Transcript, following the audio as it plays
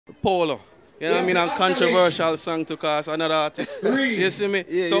Polo. You know what I mean? And controversial song to cause another artist. You see me?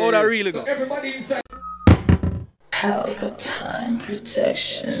 Yeah, so how that really go? Everybody inside. Pelpa time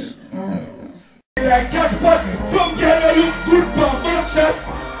protection. Like jackpot, some girl look good for backshot.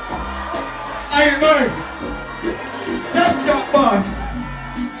 Iron Man, chop boss,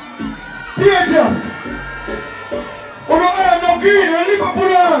 tear oh no, I am no green, I leave a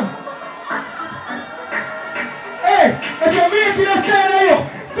put on. Hey, if you make it a stand of you,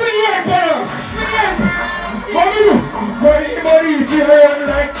 swing your head, brother, swing your head. What do you do? Money, give around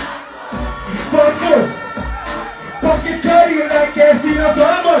like first pocket carry like Castina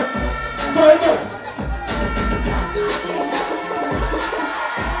Farmer.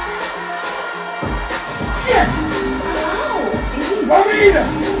 Yeah! Wamina!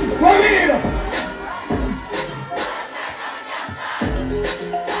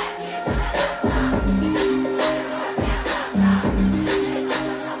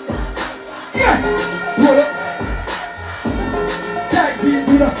 Yeah! Hold up! Tag team,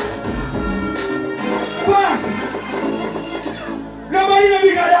 do that! Pass! Nobody no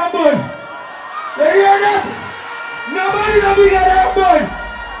bigger than bun! You hear that? Nobody no bigger than bun!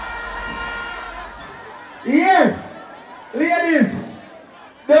 Yeah! Ladies!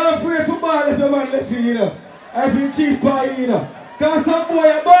 Don't afraid for ball if your man left you know. I feel cheap by you know. Cause some boy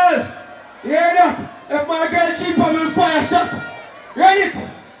a ball! You hear that? If my girl cheap on me fire shot! Ready?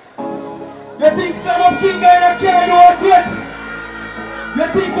 You think some finger in a car don't good? You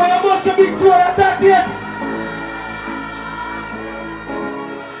think when you bust a big toe attack yet?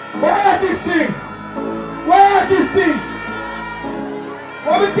 Why this thing? Why this thing?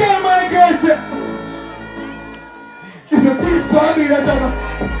 What me tell my girl say? If you cheat for me, that's a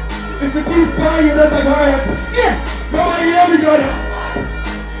if you cheat for you, that's a guy. Yeah! Nobody ever got it.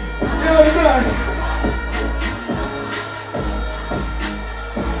 Yeah, we got it.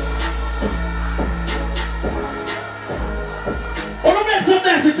 Oh, no, make some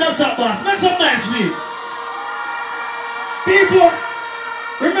nice with Chop Boss. Make some nice with me. People,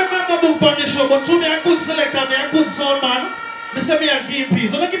 remember my book on the show, but through me a good selector, me a good sound man. Me say me a key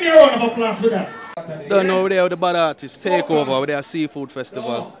piece. So don't give me a round of applause for that. Don't know over there with the bad artists. Takeover over there SeaFood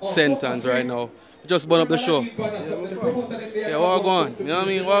Festival. Sentence right now. Just burn up the show. Yeah, what going? You know what I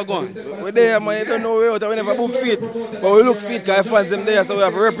mean? What going? We're there, man. You don't know where we never book fit. But we look fit because fans them there, so we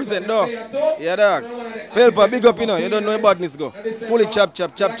have to represent, dog. Yeah, dog. Pelpa, big up, you know. You don't know about this, go. Fully chop,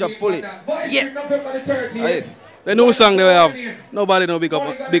 fully. Yeah. The new song they have, nobody know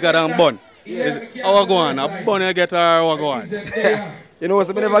bigger than Bun. How go on? A Bun you get her, how go on? You know,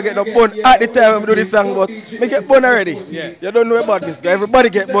 so we never get no bun at the time when we do this song, but we get bun already. Yeah. You don't know about this guy. Everybody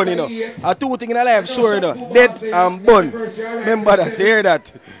get bun, you know. I two things in life, sure, you know. Death and bun. Remember that, hear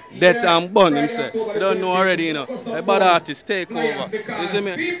that. Death and Bun, himself. You don't know already, you know. A bad artist, take over. You see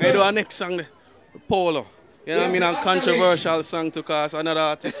me? I do a next song, Polo. You know what I mean? A controversial song to cause another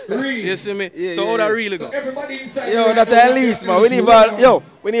artist. You see me? Yeah, so how that really go? Yo, that's at least, man. We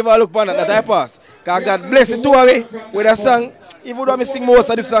never look upon that I pass. Because God bless the two of me with a song. Even though I sing most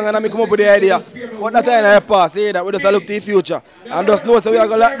of the song and I come up with the idea. But that time I pass, hear that. We just look to the future. And just know so we are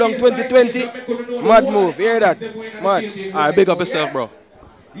going to lock down 2020. Mad move, hear that? Man. Alright, big up yourself, bro.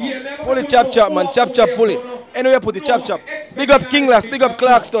 Fully chop, man. Chop fully. Anyway, put the chop. Big up Kinglass, big up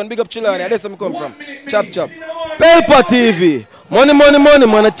Clarkston, big up Chilani. That's where I come from. Chop. Pelpa TV. Money,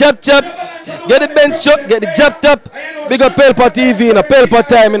 man. Chop. Get the bench chuck, get the jab top. Big up Pelpa TV, you know. Pelpa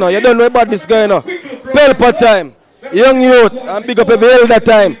time, you know. You don't know about this guy, you know. Pelpa time. Young youth, and big up every elder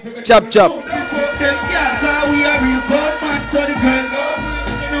time. Chop. We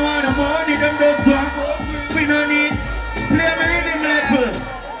don't need play me rhythm level.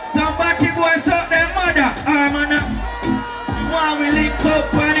 Somebody boys up their mother. Why we link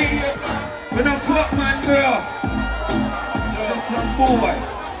up on it? We don't fuck man, bro. Just some boy.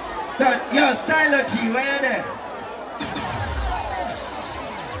 That, yo, Stylo G, where you there?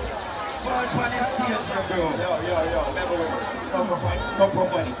 Yo, never win. No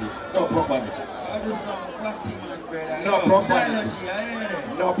profanity. I do some plucky man, brother. No profanity.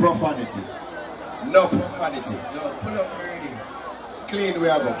 No profanity. Yo, pull up ready. Clean we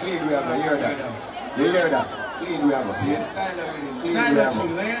are go. Hear that? You hear that? Clean we are go. See it? Clean we are go.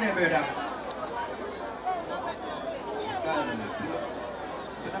 Where you there, brother?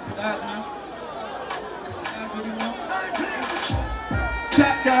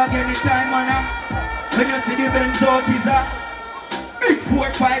 Chop dog anytime, man. When you see the Benz out is a big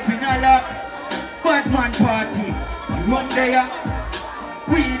 4-5 in a lap. Badman party. Run there.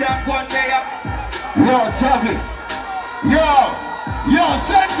 Weed and gun there. Yo, Javi. Yo. Yo,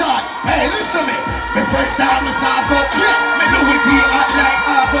 center. Hey, listen me. The first time I saw so clear, me Louis V act like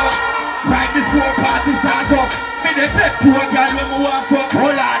Harper. Right before party starts up, me the take poor girl when me walk up.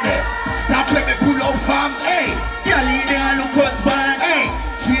 Hold on there. Stop let me pull up fam. Hey, girl in there look husband. Hey,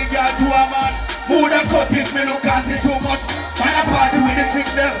 3 girl to a man. More than cut it, me look as it too much. Find a party with the tick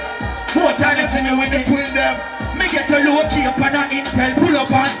them. More time you see me with the twin them. Me get a low key up and a intel. Pull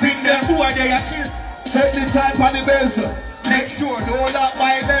up and sting them. Who are they a chill? Set the type on the bezel. Make sure the whole at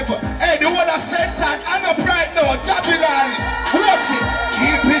my level. Hey, the whole of Sentan and up right now. Jahvillani. Watch it.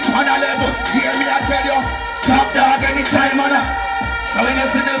 Keep it on a level. Hear me, I tell you. Top dog anytime, man. So when you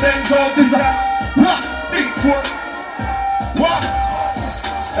see the Benz out, this is what? Big foot. What?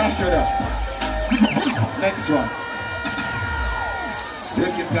 That's your that. Next one.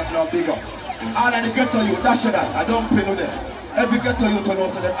 This is now bigger. All of the ghetto youth, that's your that. I don't pay no them. Every ghetto youth will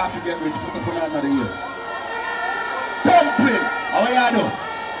know so them have to get rich. Put the for another year. Pumping. How are you doing?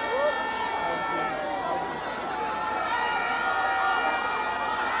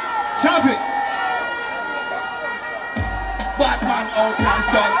 Traffic. Batman out and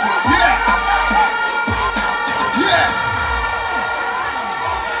stunting. Yeah. Yeah.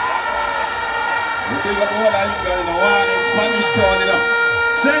 We big up all of you guys in the one in Spanish town, you know.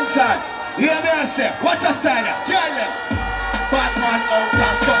 Sentan. Hear me I say, what a style. Tell them. Batman out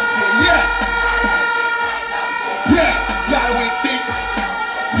and stunting. Yeah. Yeah, y'all with big.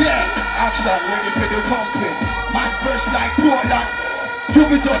 Yeah, action ready for the pumping. Man fresh like Portland.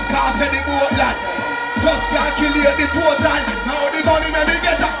 Jupiter's cars in the boatland. Just calculate the total. Now the money may be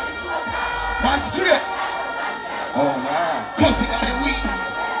get up. Man straight. Oh man. Cussing on the week.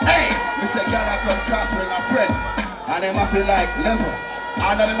 Hey, we say girl I come cross with my friend. And them I feel like level.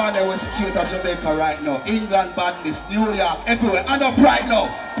 And the man that was straight at Jamaica right now. England badness, New York, everywhere. And up right now.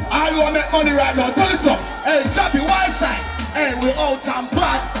 All you want to make money right now, turn it up. Hey, Chappy, one side. Hey, we out and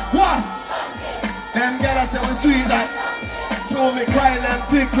bad. What? Them girls say we sweet like. Show me Kyle them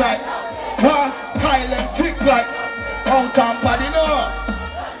tick like. Huh? Kyle them tick like. Out and bad, you know.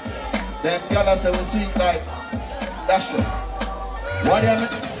 Them girls say we sweet like. That's it. What do you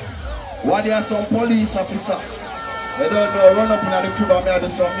mean? What do you some police officer? They don't know, run up in the crib and me do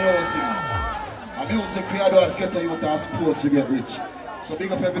some music. And music we do as get to youth and sports we get rich. So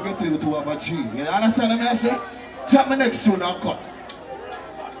big up every get to you to have a dream. You understand what I say? Tap my next tune and cut.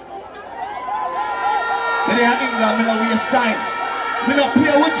 When they are in England, we don't waste time. We don't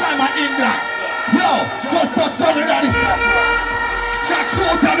play with time at England. Yo, just touch down with that. Jack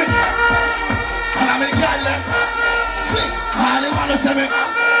shoot at me. And I'm a girl then. See, all they want to say me.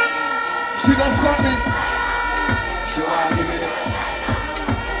 She goes for me. She want me with it.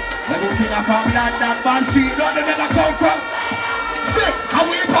 Everything I from London, Man Street, London never come from. See, how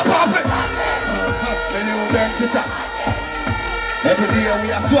we pop off it. When you burn it up. Every day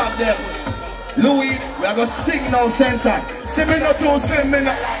we are swap them. Louis, we are going to sing now center. See me not too swim me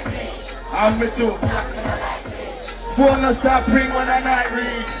now. And me too. Phone no stop ring when the night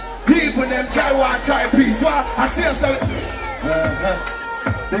reach. Even them can't want try peace. What? I see them so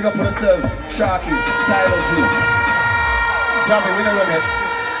big up on yourself. Sharkies, Stylo too. Jahvillani, we never done it.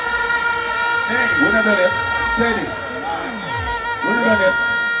 We never done it. Steady. We never done it.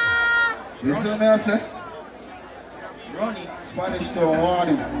 You see what I say? Running. Spanish town,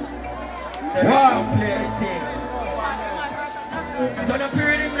 warning. Wow. Play the thing. Don't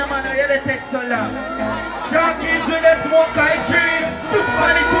appear him, no man, I hear the text so long. Sharkies with the smoke I treat.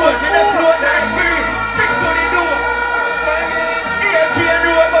 Funny cold, me the float like breeze. Stick to the door. AK and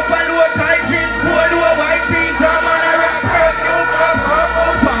over for load hygiene. Cold over white peas, a man a rap brand new class.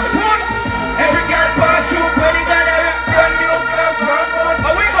 Up and foot. Every girl pass you when he got a rap brand new class.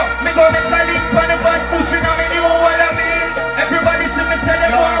 But we go, me go make a link on the band pushing on me new wallabies. Everybody see me say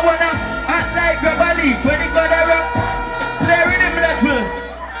them all wanna act like rubber leaf when he got a rap. Play rhythm level.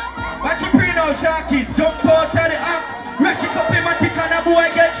 Watch it pree now, Sharkies. Jump out of the axe. Ratchet up in my tick and a boy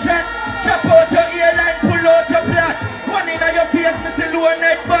get shot. Chop out your earline, pull out your plot. One in your face, me see low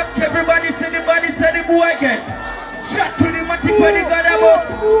net back. Everybody see the body, say the boy get shot to the matic when he got a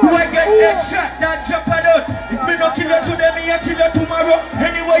box. Boy get head shot, that jump out. If me no kill you today, me a kill you tomorrow.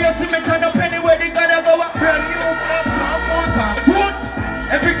 Anyway you see me turn up anywhere, they gotta go up. Brand new club, food.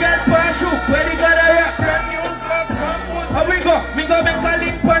 Every girl pass you, where they gotta rap. Brand new club, food. How we go? Me go make a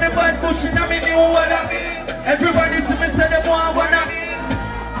link for the bad bush in a me new wallabies. Everybody see me say them want wanna.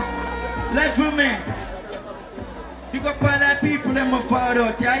 Let's for me. You got all that people them a fall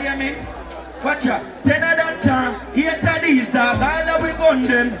out, you hear me? Watch out, 10 of that time, 8 of these dog, all of we gun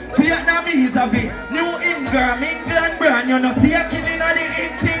them. Vietnamese of it, New England brand, you know, see a killing all the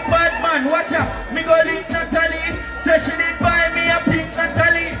in thing bad man. Watch out, me go link Natalie, said she did buy me a pink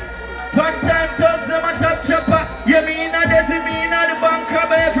Natalie. One time thugs them a top chopper. You mean a desi, mean a the bank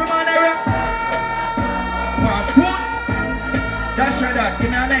robber, every man a rock. One foot. Dash that,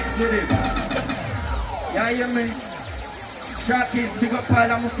 give me a next with him. Yeah, you mean? Sharkies, big up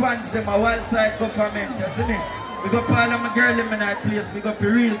all of my fans, them a wild side government, you see me? Big up all of my girl in my place, big up the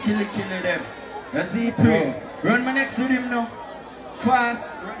real killy them. You see, pree. Run my next with him now. Fast,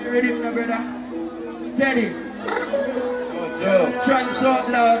 run the rhythm now, brother. Steady. Transport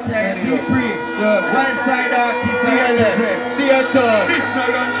loud, see, pree. Wild side artist, Stay tuned. this no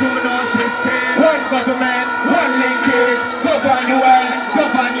run through no system. One government, one linkage. Govern the world,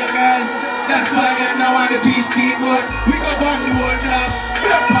 govern your girl. That's why them now on the peacekeepers. We govern the world now.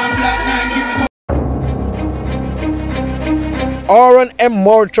 Black man, black 9, R&M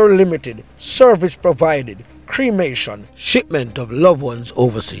Mortuary Limited, service provided, cremation, shipment of loved ones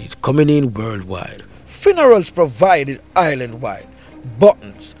overseas, coming in worldwide. Funerals provided island-wide,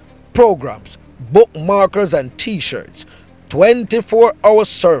 buttons, programs, bookmarkers and t-shirts, 24-hour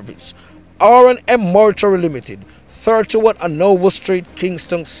service. R&M Mortuary Limited, 31 Anova Street,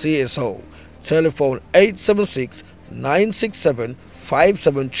 Kingston, CSO. Telephone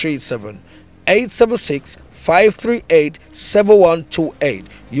 876-967-5737, 876-538-7128.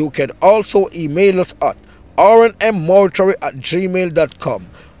 You can also email us at rnmmortuary@gmail.com.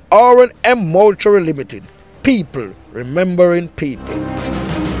 R&M Mortuary Limited. People remembering people.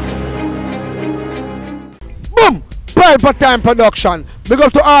 Boom! Pelpa Time Production. Big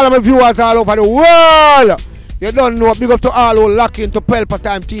up to all of my viewers all over the world. You don't know. Big up to all who lock into Pelpa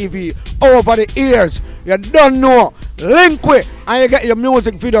Time TV over the years. You don't know. Link with and you get your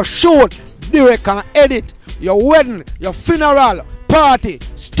music video shoot, direct and edit. Your wedding, your funeral, party,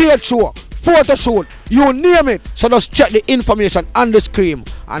 stage show, photo shoot, you name it. So just check the information on the screen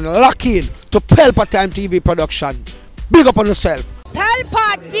and lock in to Pelpa Time TV production. Big up on yourself.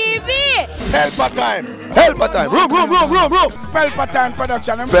 Pelpa TV! Pelpa Time! Pelpa Time! Room! Pelpa Time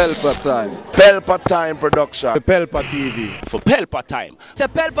production. Pelpa Time. Pelpa Time production. Pelpa TV. For Pelpa Time. It's a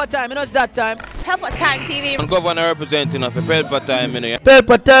Pelpa Time, you know it's that time. Pelpa Time TV. I'm governor representing of Pelpa Time, you know.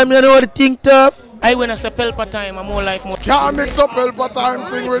 Pelpa Time, you know what the thing tough? I when I say Pelpa Time, I'm more like more. Can't mix up Pelpa Time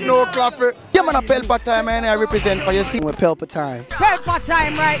thing with no coffee. Yeah, man, a Pelpa Time, and I represent for you. See, With Pelpa Time. Pelpa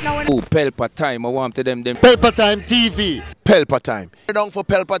Time right now. Oh, Pelpa Time. I want to them. Pelpa Time TV. Pelpa Time. Down for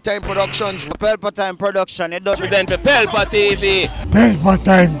Pelpa Time Productions. Pelpa Time Production, it does Present for Pelpa TV. Pelpa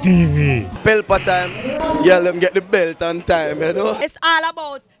Time TV. Pelpa Time. Yeah, let them get the belt on time, you know. It's all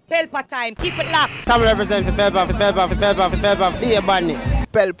about Pelpa Time. Keep it locked. Come represent for Pelpa, be a badness.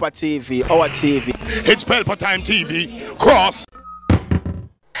 Pelpa TV, our TV. It's Pelpa Time TV. Cross.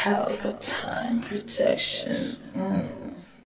 Pelpa Time Protection.